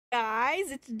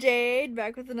Guys, it's Jade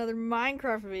back with another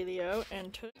Minecraft video,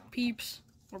 and peeps,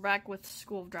 we're back with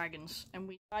School of Dragons, and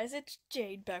guys, it's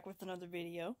Jade back with another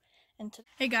video, and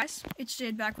hey guys, it's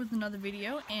Jade back with another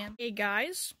video, and hey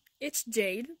guys, it's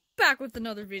Jade back with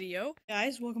another video.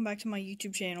 Guys, welcome back to my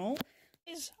YouTube channel.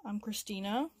 Guys, I'm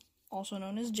Christina, also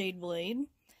known as Jade Blade,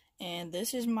 and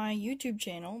this is my YouTube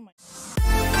channel.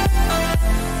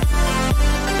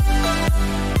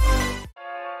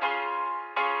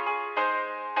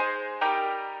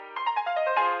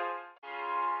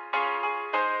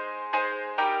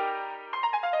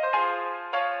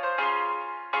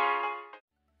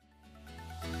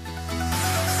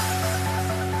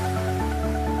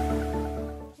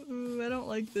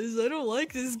 I don't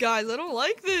like this, guys. I don't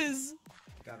like this.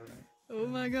 Got it right. Oh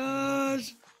my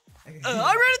gosh. I ran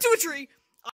into a tree.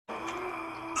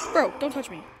 Bro, don't touch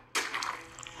me.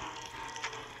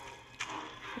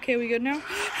 Okay, we good now?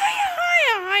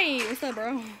 Hi. What's up,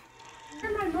 bro?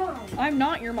 You're my mom. I'm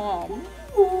not your mom.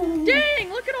 Ooh. Dang,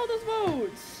 look at all those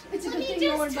votes. It's a Let good me thing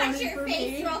no one just touch voted your for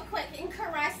face me. real quick and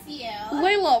caress you.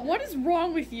 Layla, what is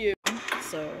wrong with you?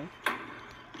 So,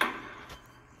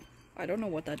 I don't know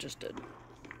what that just did.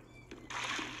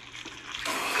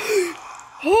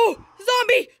 Oh!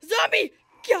 Zombie! Zombie!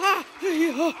 Gah!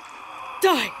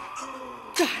 Die!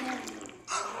 Die!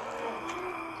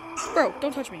 Bro,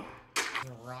 don't touch me.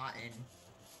 Rotten.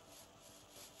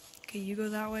 Okay, you go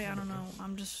that way? I don't know.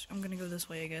 I'm gonna go this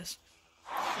way, I guess.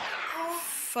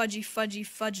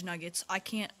 Fudge nuggets.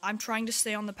 I'm trying to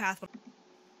stay on the path.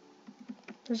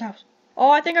 There's a house.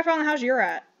 Oh, I think I found the house you're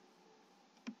at.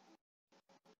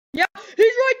 Yeah, he's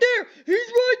right there!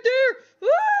 He's right there! Ah!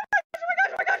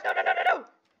 Oh my gosh, no!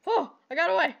 Oh, I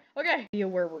got away. Okay. See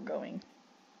where we're going.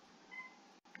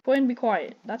 Go ahead and be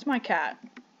quiet. That's my cat.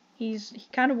 He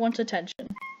kind of wants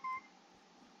attention.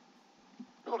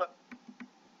 Hold up.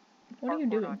 What are you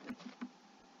doing?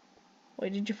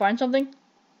 Wait, did you find something?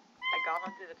 I got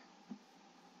onto the...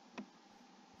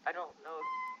 I don't know if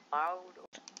loud or...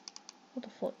 What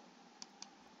the flip?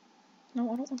 No,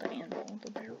 I don't want the anvil. I want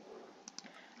the barrel.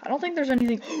 I don't think there's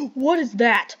anything. What is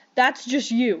that? That's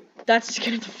just you. That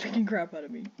scared the freaking crap out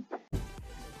of me.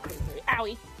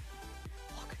 Owie.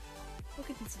 Look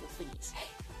at these little thingies. Hey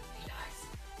guys.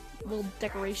 Little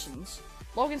decorations.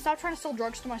 Logan, stop trying to sell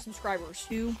drugs to my subscribers.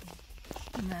 Two.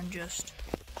 And then just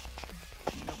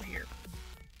over here.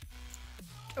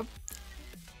 Oh.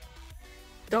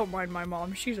 Don't mind my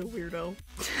mom. She's a weirdo.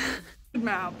 Good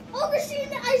map. Oh,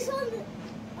 Christina, I saw the...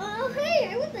 Oh,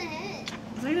 hey, what the heck?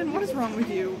 Zaiden, what is wrong with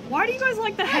you? Why do you guys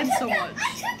like the head so much?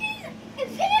 I took it and put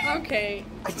it. Okay.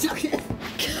 I took it!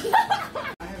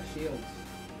 I have shields.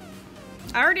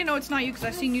 I already know it's not you because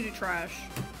I've seen you do trash.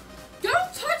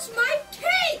 Don't touch my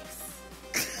cakes!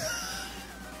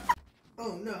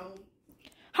 Oh no.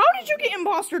 How did you get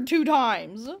impostered 2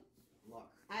 times? Look.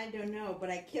 I don't know, but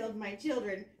I killed my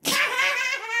children.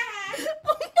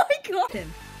 Oh my god.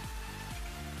 Pin.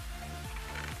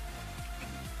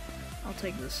 I'll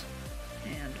take this.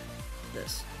 And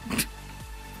this.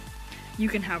 You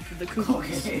can have the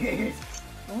cookies. Okay.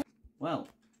 Well,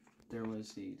 there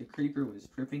was the creeper was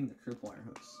tripping the tripwire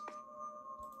hose.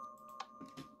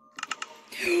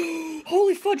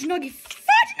 Holy fudge nugget!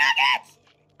 Fudge nuggets!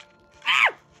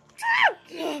 Ah! Ah!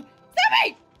 Stop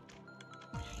me!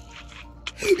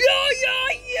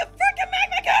 Yeah! Freaking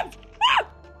magma cubes! Ah!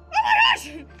 Oh my gosh!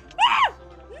 Ah!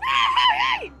 No!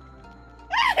 Hey!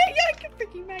 Ah!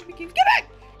 Freaking magma cubes! Get back!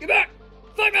 Get back!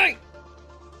 Fight me!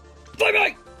 Fight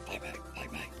me! Fight me!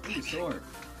 Fight me! Ooh, sword.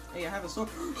 Hey, I have a sword.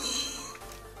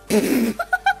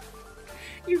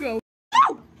 You go.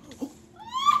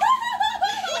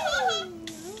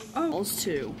 Oh. Those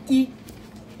two.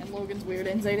 And Logan's weird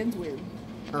and Zaiden's weird.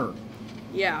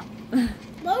 Yeah.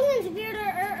 Logan's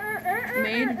weirder.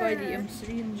 Made by the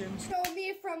Obsidian Gems. Show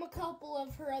me from a couple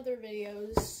of her other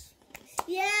videos.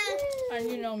 Yeah.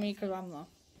 And you know me because I'm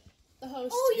The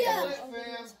host. Oh, yeah.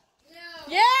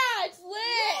 Yeah, it's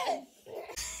lit!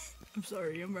 I'm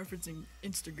sorry, I'm referencing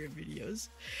Instagram videos.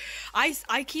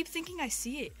 I keep thinking I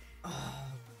see it.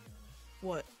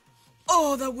 What?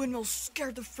 Oh, that windmill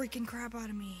scared the freaking crap out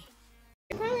of me.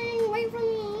 Coming away from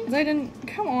me. Zaiden,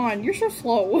 come on, you're so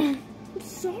slow. I'm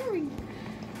sorry.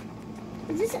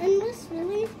 Is this endless,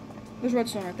 really? There's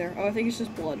redstone right there. Oh, I think it's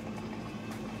just blood.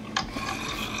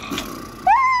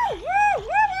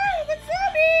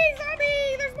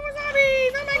 Zombie! There's more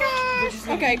zombies! Oh my gosh!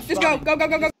 Okay, just go.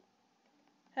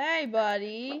 Hey,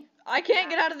 buddy. I can't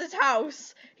get out of this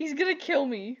house. He's gonna kill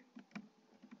me.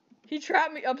 He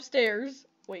trapped me upstairs.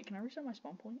 Wait, can I reset my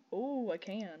spawn point? Oh, I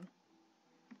can.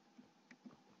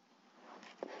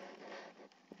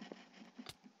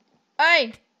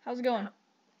 Hey! How's it going?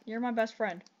 You're my best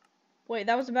friend. Wait,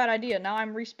 that was a bad idea. Now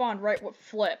I'm respawned right with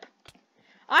flip.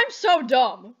 I'm so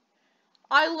dumb.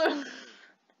 I literally...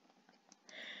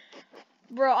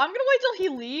 Bro, I'm gonna wait till he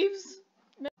leaves.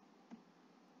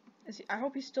 I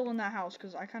hope he's still in that house,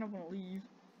 because I kind of want to leave.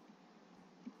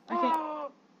 I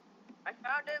can't... I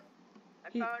found him. I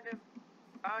found him.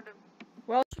 Found him.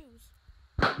 Well... Shoes.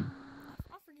 I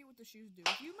forget what the shoes do.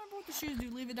 If you remember what the shoes do,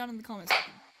 leave it down in the comments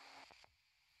section.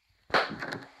 Oh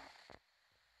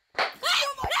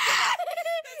my god!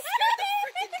 That scared the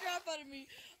freaking crap out of me.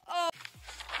 Oh.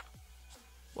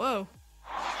 Whoa.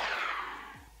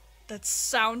 That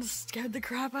sound scared the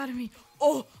crap out of me.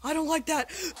 Oh, I don't like that.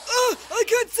 I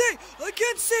can't see. I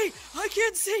can't see. I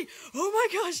can't see. Oh my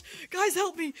gosh. Guys,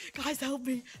 help me. Guys, help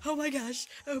me. Oh my gosh.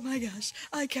 Oh my gosh.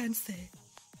 I can't see.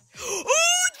 Oh,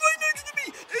 it's right next to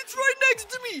me. It's right next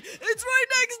to me. It's right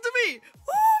next to me.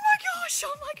 Oh my gosh.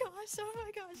 Oh my gosh. Oh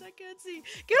my gosh. I can't see.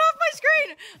 Get off my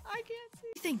screen. I can't see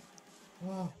anything.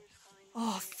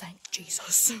 Oh, thank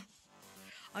Jesus.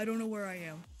 I don't know where I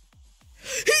am.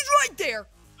 He's right there.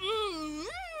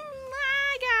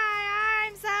 My God,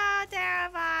 I'm so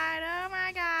terrified. Oh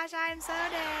my gosh, I'm so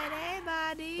dead. Hey,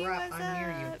 buddy. Bruh, What's I'm near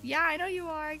up? you. Yeah, I know you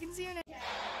are. I can see you now.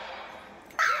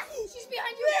 She's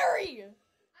behind you. Mary!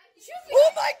 She's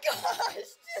Oh my gosh!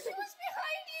 She was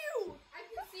behind you. I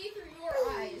can see through your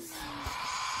eyes.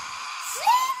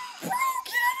 Bro,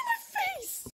 get out of my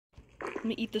face! Let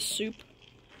me eat this soup.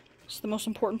 It's the most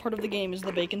important part of the game is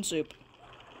the bacon soup.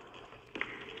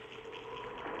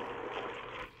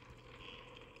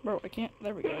 Bro, I can't.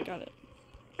 There we go. I got it.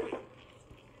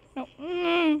 No.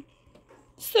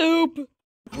 Soup.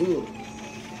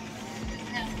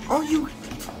 Oh, you.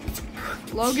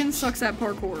 Logan sucks at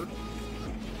parkour.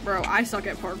 Bro, I suck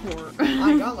at parkour.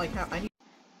 I got like how I need.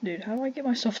 Dude, how do I get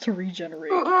myself to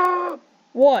regenerate?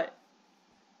 What?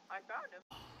 I found him.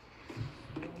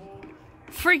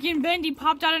 Freaking Bendy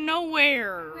popped out of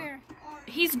nowhere. Where?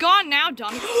 He's gone now,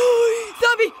 dummy.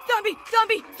 Zombie! Zombie!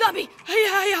 Zombie! Zombie! Hey,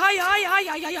 hey, hey, hey,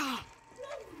 hey, hey, hey.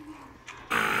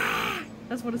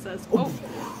 That's what it says. Oh,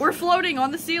 we're floating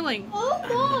on the ceiling. Oh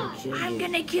gosh! I'm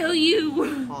gonna kill you.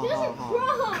 There's a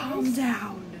cross! Calm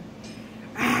down.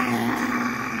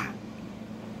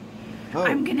 Oh.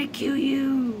 I'm gonna kill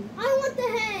you. I want the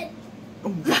head!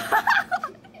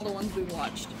 All the ones we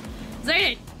watched.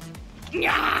 Zaiden!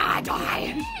 Yeah,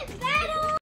 die!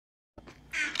 Battle!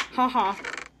 Haha.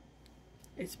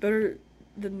 It's better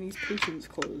than these patience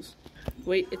clothes.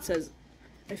 Wait, it says,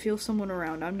 I feel someone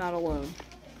around. I'm not alone.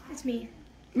 It's me.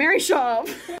 Mary, shut up!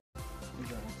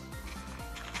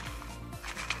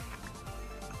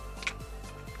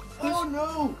 Oh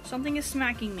no! Something is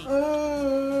smacking me.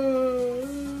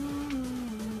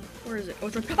 Where is it? Oh,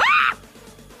 it's right. Ah!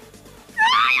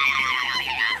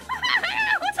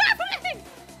 What's happening?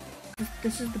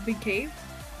 This is the big cave?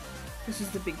 This is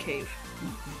the big cave.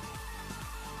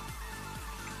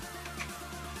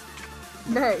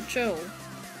 Bro, chill.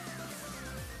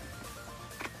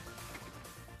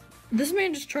 This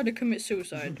man just tried to commit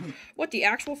suicide. What the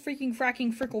actual freaking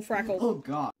fracking frickle frackle? Oh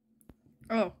god.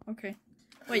 Oh, okay.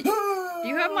 Wait, do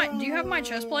you have my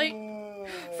chest plate?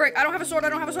 Frick, I don't have a sword, I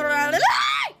don't have a sword, I don't have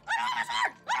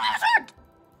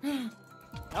a sword!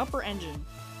 Upper engine.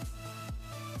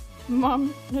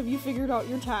 Mom, have you figured out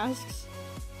your tasks?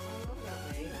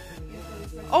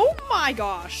 Oh my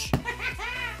gosh!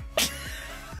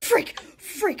 Frick!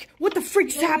 Frick! What the freak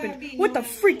just happened? What the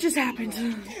freak just happened?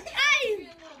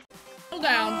 Hold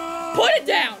down. Put it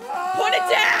down! Put it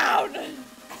down!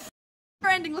 Other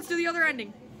ending, let's do the other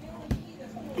ending.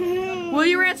 Will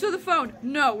you answer the phone?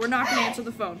 No, we're not gonna answer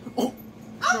the phone. Oh.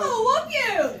 I'm gonna whoop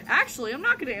you. Actually, I'm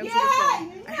not gonna answer the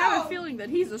phone. I have a feeling that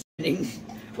he's a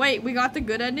Wait, we got the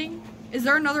good ending? Is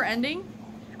there another ending?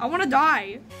 I wanna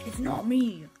die. It's not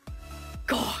me.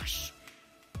 Gosh.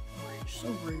 You're so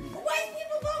rude. Why do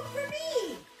people vote for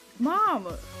me? Mom,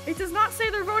 it does not say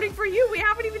they're voting for you. We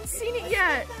haven't even seen it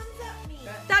yet. Thumbs up me.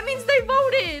 That means they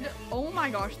voted. Oh my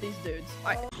gosh, these dudes.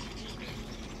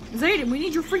 Zaiden, we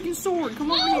need your freaking sword.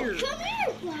 Come over here. Come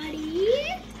here,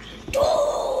 buddy!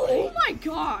 Oh my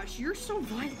gosh, you're so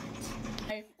violent.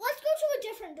 Let's go to a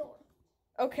different door.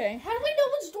 Okay. How do we know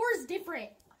which door is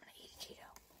different? I'm gonna eat a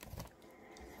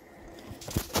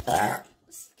Cheeto.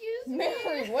 Excuse me.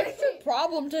 Mary, what is your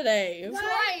problem today?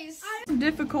 Twice.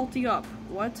 Difficulty up.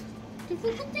 What?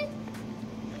 Difficulty?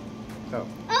 Oh.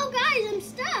 Oh, guys, I'm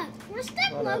stuck. We're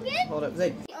stuck, Logan. Hold up.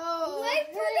 Zaiden. Oh, Wait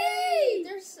for hey, me.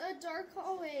 there's a dark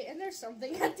hallway and there's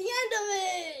something at the end of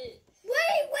it.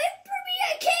 Wait for me.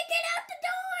 I can't get out the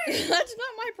door. That's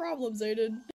not my problem,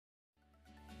 Zaiden.